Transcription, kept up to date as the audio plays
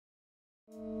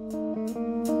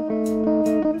The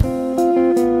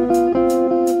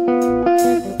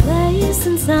place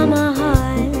inside my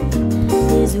heart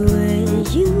is where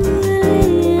you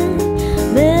live.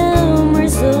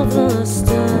 Memories of the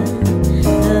start,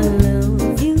 the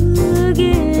love you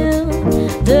give.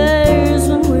 Days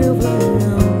when we were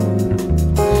alone,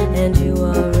 and you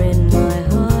are in my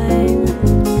heart.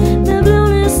 The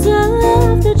blueness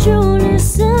of the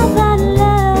trueness of our love.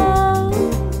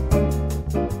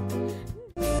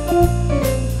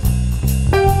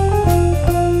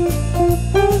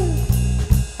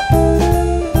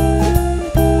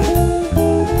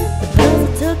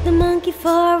 Took the monkey for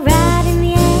a ride in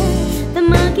the air. The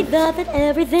monkey thought that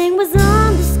everything was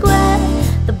on the square.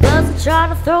 The buzzer tried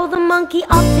to throw the monkey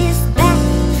off his back.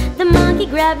 The monkey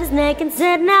grabbed his neck and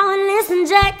said, "Now listen,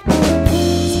 Jack.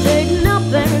 Straighten up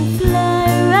and fly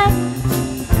right.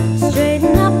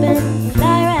 Straighten up and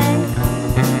fly right.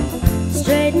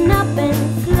 Straighten up and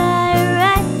fly